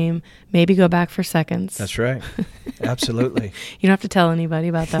ice cream, maybe go back for seconds. That's right. Absolutely. You don't have to tell anybody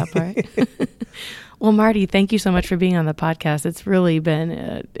about that part. Well, Marty, thank you so much for being on the podcast. It's really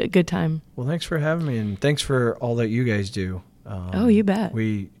been a good time. Well, thanks for having me, and thanks for all that you guys do. Oh, you bet.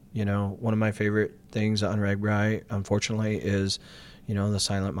 We, one of my favorite things on RAGBRAI, unfortunately, is, the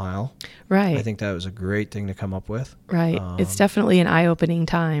Silent Mile. Right. I think that was a great thing to come up with. Right. It's definitely an eye-opening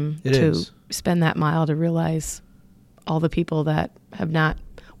time to spend that mile, to realize all the people that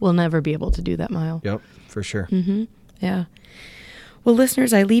will never be able to do that mile. Yep, for sure. Mm-hmm. Yeah. Well,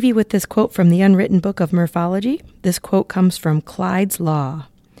 listeners, I leave you with this quote from the Unwritten Book of Morphology. This quote comes from Clyde's Law.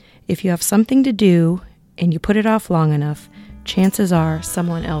 If you have something to do and you put it off long enough, chances are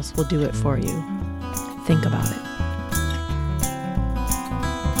someone else will do it for you. Think about it.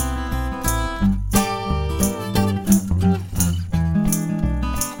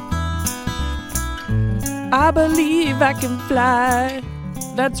 I believe I can fly.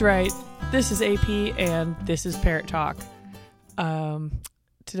 That's right. This is AP and this is Parrot Talk.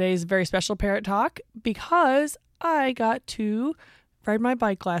 Today's a very special Parrot Talk because I got to ride my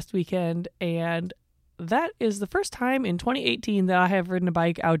bike last weekend, and that is the first time in 2018 that I have ridden a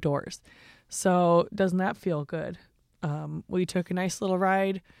bike outdoors. So doesn't that feel good? We took a nice little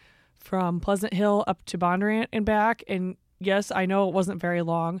ride from Pleasant Hill up to Bondurant and back, and yes, I know it wasn't very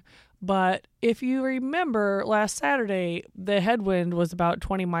long, but if you remember last Saturday, the headwind was about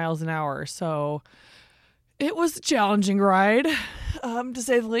 20 miles an hour, so it was a challenging ride, to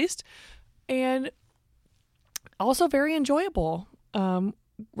say the least, and also very enjoyable.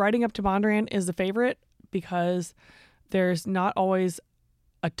 Riding up to Bondurant is the favorite because there's not always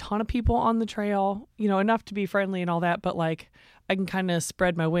a ton of people on the trail, enough to be friendly and all that, but I can kind of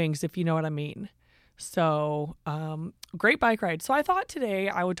spread my wings, if you know what I mean. So, great bike ride. So I thought today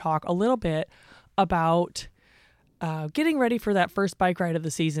I would talk a little bit about getting ready for that first bike ride of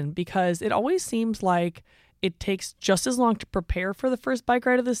the season, because it always seems like it takes just as long to prepare for the first bike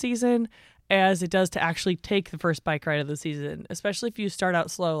ride of the season as it does to actually take the first bike ride of the season, especially if you start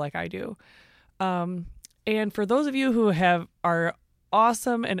out slow like I do. And for those of you who are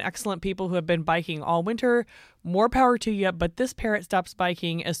awesome and excellent people who have been biking all winter, more power to you. But this parrot stops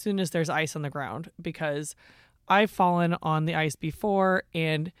biking as soon as there's ice on the ground, because I've fallen on the ice before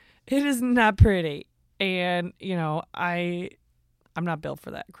and it is not pretty. And, I'm not built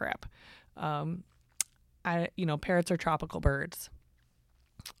for that crap. Parrots are tropical birds.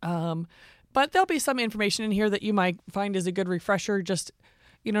 But there'll be some information in here that you might find is a good refresher, just,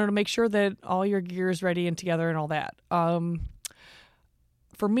 to make sure that all your gear is ready and together and all that.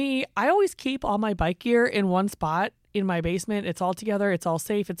 For me, I always keep all my bike gear in one spot in my basement. It's all together, it's all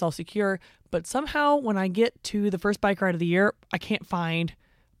safe, it's all secure. But somehow when I get to the first bike ride of the year, I can't find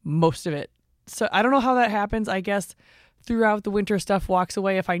most of it. So I don't know how that happens. I guess throughout the winter stuff walks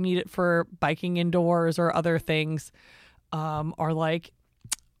away if I need it for biking indoors or other things. Or like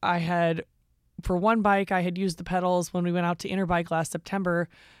I had, for one bike, I had used the pedals when we went out to Interbike last September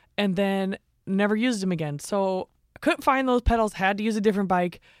and then never used them again. So I couldn't find those pedals, had to use a different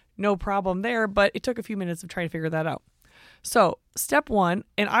bike. No problem there, but it took a few minutes of trying to figure that out. So step one,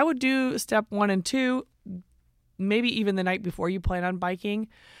 and I would do step 1 and 2, maybe even the night before you plan on biking,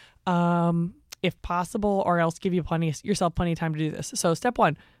 if possible, or else give yourself plenty of time to do this. So step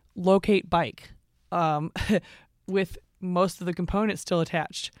 1, locate bike, with most of the components still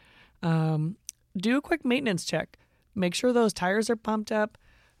attached. Do a quick maintenance check. Make sure those tires are pumped up.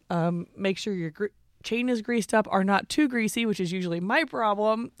 Make sure your chain is greased up or not too greasy, which is usually my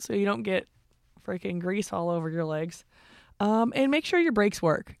problem, so you don't get freaking grease all over your legs. And make sure your brakes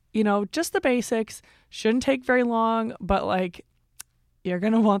work. Just the basics. Shouldn't take very long, but you're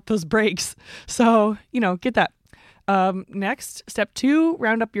going to want those brakes. So, get that. Next, step 2,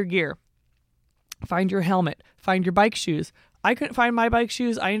 round up your gear. Find your helmet. Find your bike shoes. I couldn't find my bike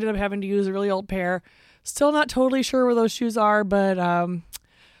shoes. I ended up having to use a really old pair. Still not totally sure where those shoes are, but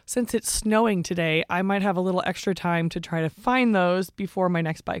since it's snowing today, I might have a little extra time to try to find those before my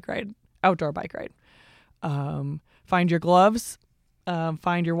next outdoor bike ride. Find your gloves.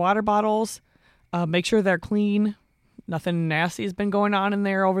 Find your water bottles. Make sure they're clean. Nothing nasty has been going on in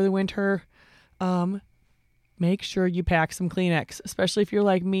there over the winter. Make sure you pack some Kleenex, especially if you're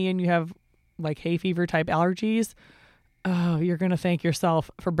like me and you have hay fever type allergies. Oh, you're going to thank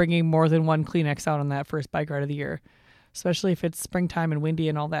yourself for bringing more than one Kleenex out on that first bike ride of the year, especially if it's springtime and windy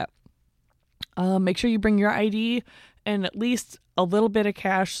and all that. Make sure you bring your ID and at least a little bit of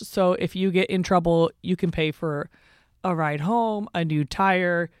cash, so if you get in trouble, you can pay for a ride home, a new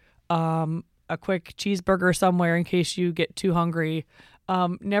tire, a quick cheeseburger somewhere in case you get too hungry.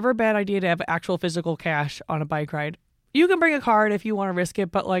 Never a bad idea to have actual physical cash on a bike ride. You can bring a card if you want to risk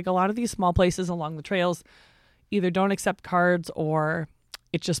it, but a lot of these small places along the trails either don't accept cards or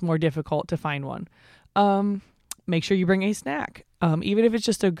it's just more difficult to find one. Make sure you bring a snack, even if it's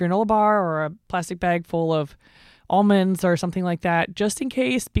just a granola bar or a plastic bag full of almonds or something like that, just in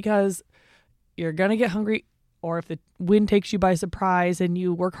case, because you're going to get hungry, or if the wind takes you by surprise and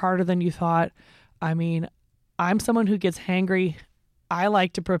you work harder than you thought. I mean, I'm someone who gets hangry. I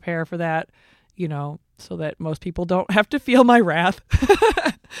like to prepare for that, so that most people don't have to feel my wrath.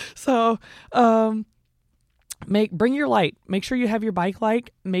 So, bring your light. Make sure you have your bike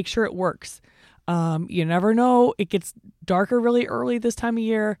light. Make sure it works. You never know. It gets darker really early this time of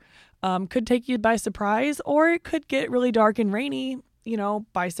year. Could take you by surprise, or it could get really dark and rainy,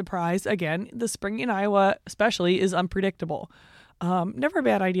 by surprise. Again, the spring in Iowa especially is unpredictable. Never a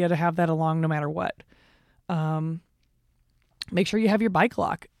bad idea to have that along no matter what. Make sure you have your bike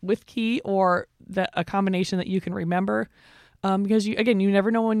lock with key or a combination that you can remember. Because you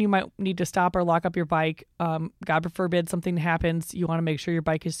never know when you might need to stop or lock up your bike. God forbid something happens. You want to make sure your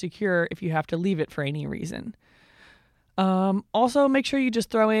bike is secure if you have to leave it for any reason. Also, make sure you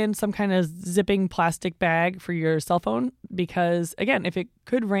just throw in some kind of zipping plastic bag for your cell phone, because again, if it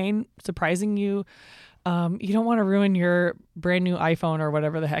could rain, surprising you, you don't want to ruin your brand new iPhone or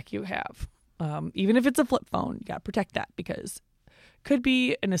whatever the heck you have. Even if it's a flip phone, you got to protect that, because could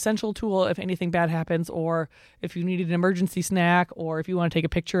be an essential tool if anything bad happens, or if you needed an emergency snack, or if you want to take a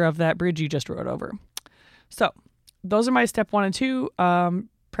picture of that bridge you just rode over. So those are my step 1 and 2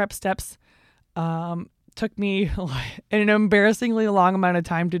 prep steps. Took me an embarrassingly long amount of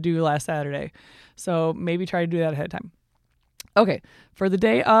time to do last Saturday. So maybe try to do that ahead of time. Okay, for the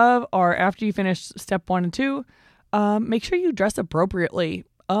day of or after you finish step 1 and 2, make sure you dress appropriately.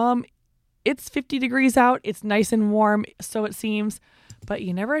 It's 50 degrees out. It's nice and warm, so it seems, but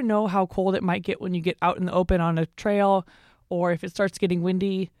you never know how cold it might get when you get out in the open on a trail, or if it starts getting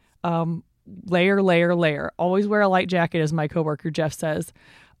windy. Layer. Always wear a light jacket, as my coworker Jeff says.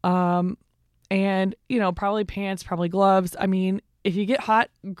 And, probably pants, probably gloves. I mean, if you get hot,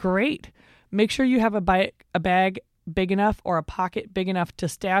 great. Make sure you have a bag big enough or a pocket big enough to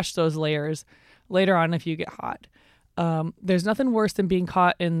stash those layers later on if you get hot. There's nothing worse than being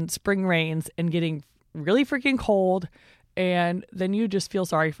caught in spring rains and getting really freaking cold, and then you just feel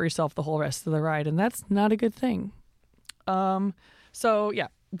sorry for yourself the whole rest of the ride, and that's not a good thing. So yeah,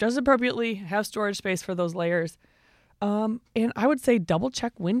 dress appropriately, have storage space for those layers. And I would say double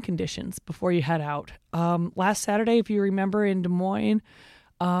check wind conditions before you head out. Last Saturday, if you remember in Des Moines,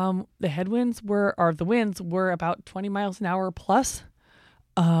 the winds were about 20 miles an hour plus.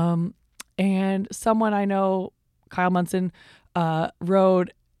 And someone I know, Kyle Munson,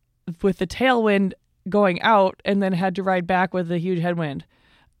 rode with the tailwind going out and then had to ride back with a huge headwind.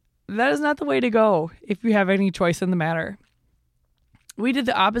 That is not the way to go if you have any choice in the matter. We did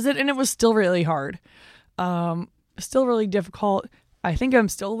the opposite, and it was still really hard. Still really difficult. I think I'm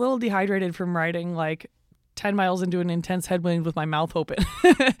still a little dehydrated from riding like 10 miles into an intense headwind with my mouth open.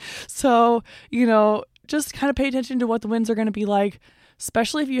 So, just kind of pay attention to what the winds are going to be like,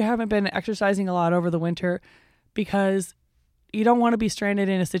 especially if you haven't been exercising a lot over the winter, because you don't want to be stranded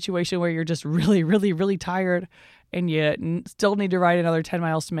in a situation where you're just really, really, really tired and you still need to ride another 10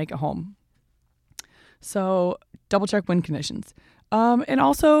 miles to make it home. So double check wind conditions. And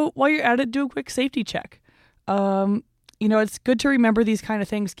also, while you're at it, do a quick safety check. It's good to remember these kind of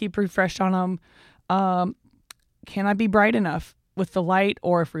things, keep refreshed on them. Can I be bright enough with the light,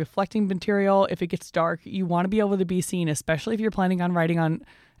 or if reflecting material, if it gets dark, you want to be able to be seen, especially if you're planning on riding on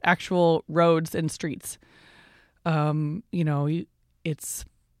actual roads and streets. You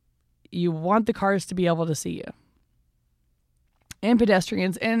want the cars to be able to see you, and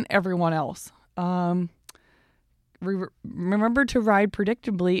pedestrians and everyone else. Remember to ride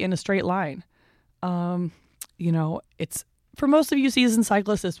predictably in a straight line. It's for most of you seasoned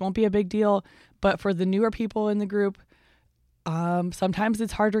cyclists, this won't be a big deal, but for the newer people in the group, sometimes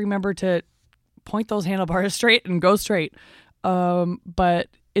it's hard to remember to point those handlebars straight and go straight. But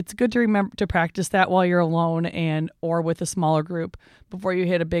it's good to remember to practice that while you're alone or with a smaller group before you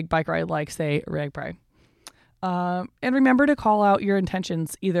hit a big bike ride like, say, RAGBRAI. And remember to call out your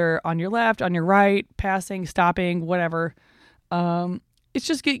intentions, either on your left, on your right, passing, stopping, whatever. It's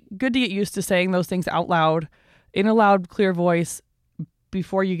just good to get used to saying those things out loud, in a loud, clear voice,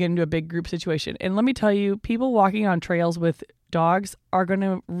 before you get into a big group situation. And let me tell you, people walking on trails with dogs are going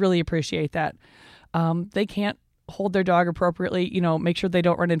to really appreciate that. They can't hold their dog appropriately, make sure they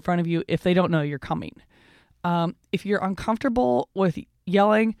don't run in front of you if they don't know you're coming. If you're uncomfortable with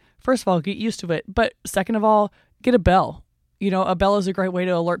yelling, first of all, get used to it. But second of all, get a bell. A bell is a great way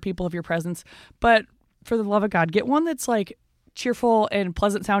to alert people of your presence. But for the love of God, get one that's like cheerful and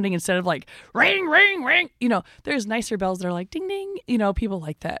pleasant sounding instead of like ring, ring, ring. There's nicer bells that are like ding, ding. People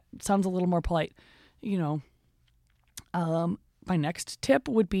like that. It sounds a little more polite. My next tip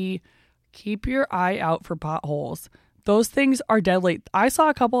would be keep your eye out for potholes. Those things are deadly. I saw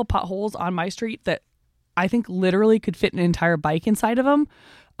a couple of potholes on my street that I think literally could fit an entire bike inside of them.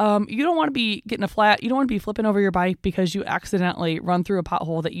 You don't want to be getting a flat. You don't want to be flipping over your bike because you accidentally run through a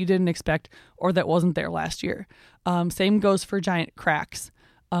pothole that you didn't expect or that wasn't there last year. Same goes for giant cracks.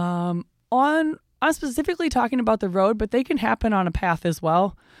 I'm specifically talking about the road, but they can happen on a path as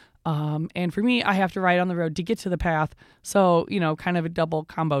well. And for me, I have to ride on the road to get to the path. So, kind of a double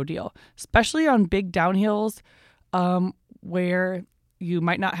combo deal, especially on big downhills, where you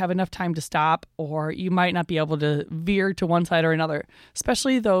might not have enough time to stop, or you might not be able to veer to one side or another,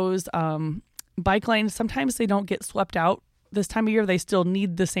 especially those, bike lanes. Sometimes they don't get swept out this time of year. They still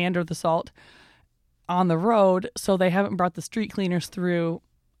need the sand or the salt on the road. So they haven't brought the street cleaners through.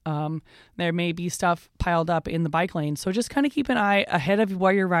 There may be stuff piled up in the bike lane. So just kind of keep an eye ahead of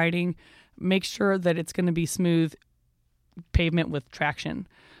while you're riding. Make sure that it's going to be smooth pavement with traction.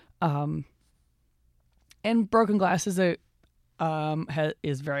 And broken glass is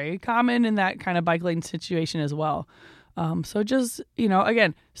is very common in that kind of bike lane situation as well. So just,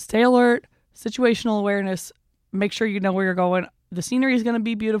 again, stay alert, situational awareness, make sure you know where you're going. The scenery is going to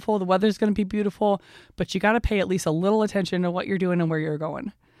be beautiful. The weather is going to be beautiful, but you got to pay at least a little attention to what you're doing and where you're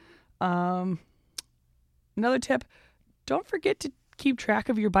going. Another tip, don't forget to keep track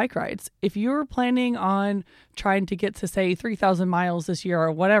of your bike rides. If you're planning on trying to get to, say, 3,000 miles this year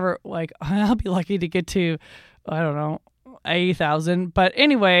or whatever, like I'll be lucky to get to, I don't know, 1,000. But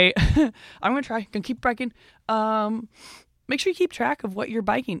anyway, I'm gonna keep biking. Make sure you keep track of what you're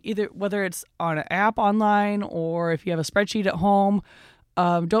biking, either whether it's on an app online or if you have a spreadsheet at home.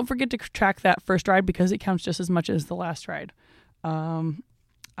 Don't forget to track that first ride because it counts just as much as the last ride.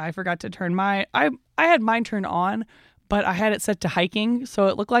 I forgot to turn I had mine turned on, but I had it set to hiking, so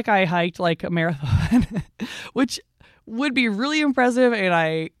it looked like I hiked like a marathon, which would be really impressive, and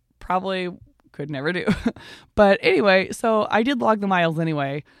I probably could never do. But anyway, so I did log the miles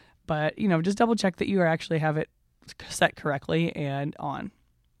anyway, but just double check that you actually have it set correctly and on.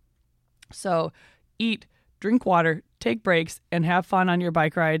 So eat, drink water, take breaks, and have fun on your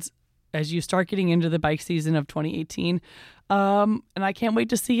bike rides as you start getting into the bike season of 2018. And I can't wait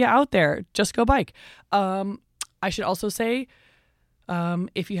to see you out there. Just go bike. I should also say,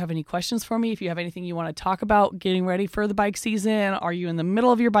 if you have any questions for me, if you have anything you want to talk about getting ready for the bike season, are you in the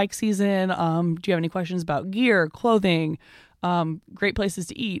middle of your bike season? Do you have any questions about gear, clothing, great places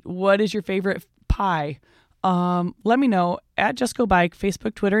to eat? What is your favorite pie? Let me know at Just Go Bike,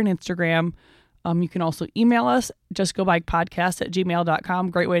 Facebook, Twitter, and Instagram. You can also email us, justgobikepodcast@gmail.com.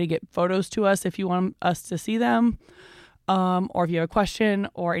 Great way to get photos to us if you want us to see them. Or if you have a question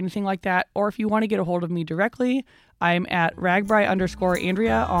or anything like that, or if you want to get a hold of me directly, I'm at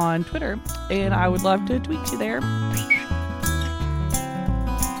ragbry_Andrea on Twitter, and I would love to tweet you there.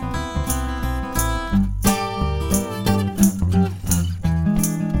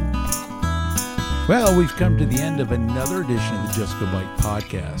 Well, we've come to the end of another edition of the Just Go Bike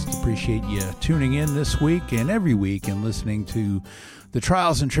podcast. Appreciate you tuning in this week and every week and listening to the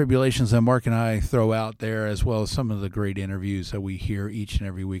trials and tribulations that Mark and I throw out there, as well as some of the great interviews that we hear each and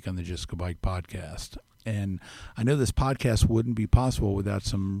every week on the Just Go Bike podcast. And I know this podcast wouldn't be possible without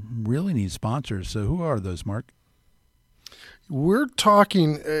some really neat sponsors. So who are those, Mark? We're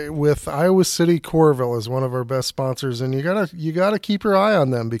talking with Iowa City Corville as one of our best sponsors, and you gotta keep your eye on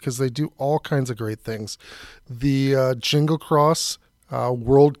them because they do all kinds of great things. The Jingle Cross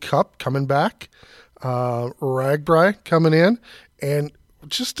World Cup coming back, RAGBRAI coming in, and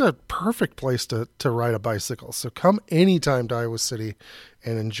just a perfect place to ride a bicycle. So come anytime to Iowa City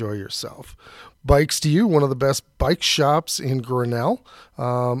and enjoy yourself. Bikes to You, one of the best bike shops in Grinnell.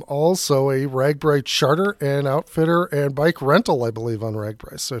 Also a RAGBRAI charter and outfitter and bike rental, I believe, on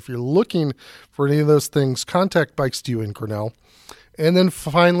RAGBRAI. So if you're looking for any of those things, contact Bikes to You in Grinnell. And then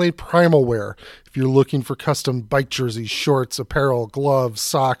finally, Primal Wear. If you're looking for custom bike jerseys, shorts, apparel, gloves,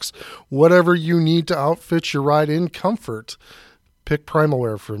 socks, whatever you need to outfit your ride in comfort, pick Primal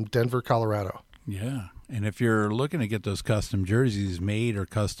Wear from Denver, Colorado. Yeah. And if you're looking to get those custom jerseys made or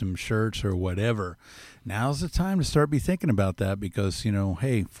custom shirts or whatever, now's the time to start be thinking about that because,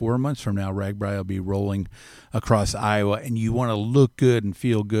 hey, 4 months from now, RAGBRAI will be rolling across Iowa, and you want to look good and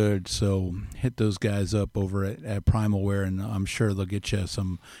feel good. So hit those guys up over at Primal Wear, and I'm sure they'll get you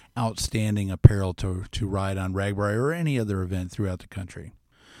some outstanding apparel to ride on RAGBRAI or any other event throughout the country.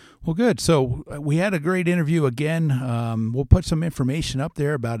 Well, good. So we had a great interview again. We'll put some information up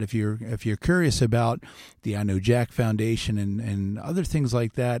there about if you're curious about the I Know Jack Foundation and other things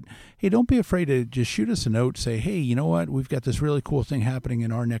like that. Hey, don't be afraid to just shoot us a note. Say, hey, you know what? We've got this really cool thing happening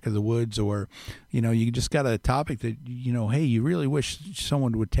in our neck of the woods, or you just got a topic that hey, you really wish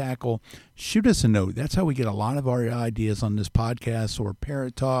someone would tackle. Shoot us a note. That's how we get a lot of our ideas on this podcast or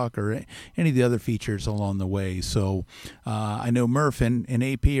Parrot Talk or any of the other features along the way. So I know Murph and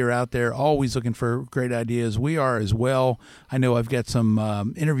AP are out there always looking for great ideas. We are as well. I know I've got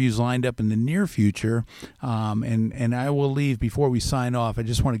some interviews lined up in the near future, and I will leave before we sign off. I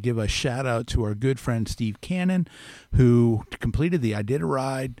just want to give a shout out to our good friend Steve Cannon, who completed the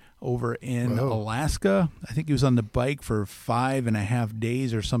Iditarod over in Alaska. I think he was on the bike for 5.5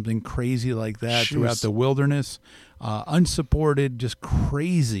 days or something crazy like that. Jeez. Throughout the wilderness, unsupported, just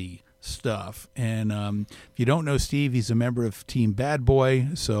crazy stuff. And if you don't know Steve, he's a member of Team Bad Boy,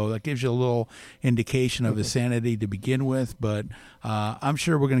 so that gives you a little indication of his sanity to begin with. But I'm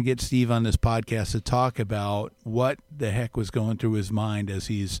sure we're going to get Steve on this podcast to talk about what the heck was going through his mind as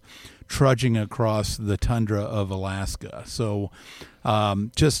he's trudging across the tundra of Alaska. So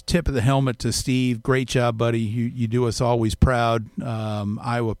just tip of the helmet to Steve. Great job, buddy. You do us always proud,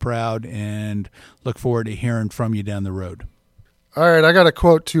 Iowa proud, and look forward to hearing from you down the road. All right, I got a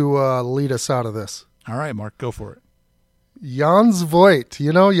quote to lead us out of this. All right, Mark, go for it. Jans Voigt,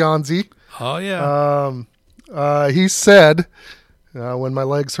 Janzi. Oh, yeah. He said, when my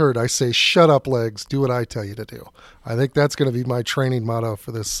legs hurt, I say, shut up, legs. Do what I tell you to do. I think that's going to be my training motto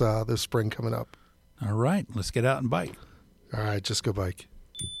for this spring coming up. All right, let's get out and bike. All right, just go bike.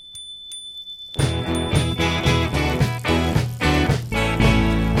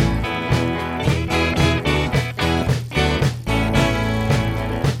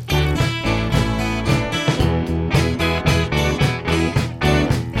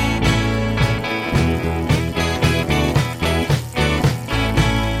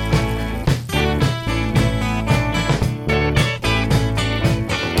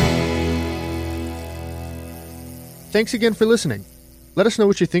 Thanks again for listening. Let us know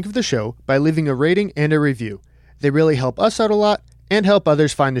what you think of the show by leaving a rating and a review. They really help us out a lot and help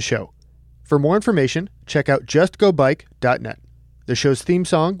others find the show. For more information, check out justgobike.net. The show's theme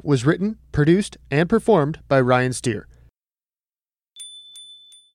song was written, produced, and performed by Ryan Steer.